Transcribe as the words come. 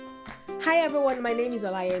Hi everyone, my name is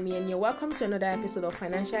Olayemi and you're welcome to another episode of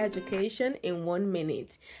Financial Education in 1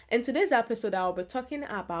 minute. In today's episode, I'll be talking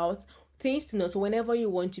about things to note whenever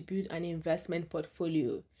you want to build an investment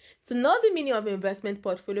portfolio. To know the meaning of investment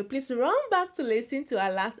portfolio, please run back to listen to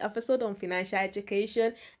our last episode on Financial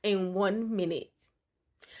Education in 1 minute.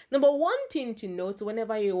 Number one thing to note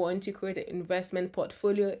whenever you want to create an investment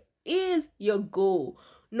portfolio is your goal.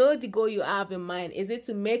 Know the goal you have in mind. Is it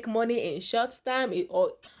to make money in short time,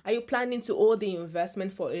 or are you planning to hold the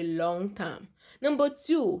investment for a long term? Number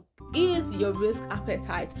two is your risk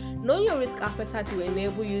appetite. Knowing your risk appetite will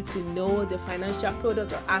enable you to know the financial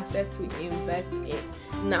product or asset to invest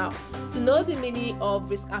in. Now, to know the meaning of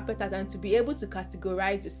risk appetite and to be able to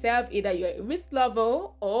categorize yourself, either you're a risk lover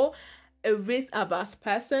or a risk averse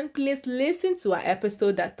person, please listen to our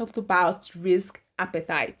episode that talked about risk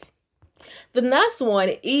appetite. The next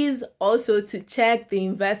one is also to check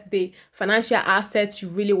the financial assets you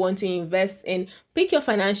really want to invest in. Pick your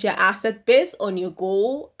financial asset based on your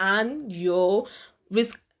goal and your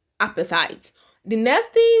risk appetite. The next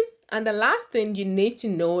thing and the last thing you need to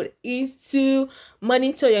know is to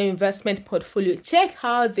monitor your investment portfolio. Check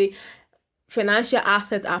how the financial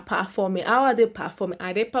assets are performing. How are they performing?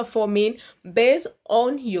 Are they performing based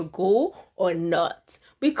on your goal or not?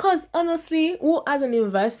 Because honestly, who has an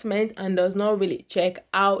investment and does not really check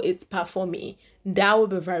how it's performing, that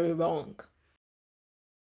would be very wrong.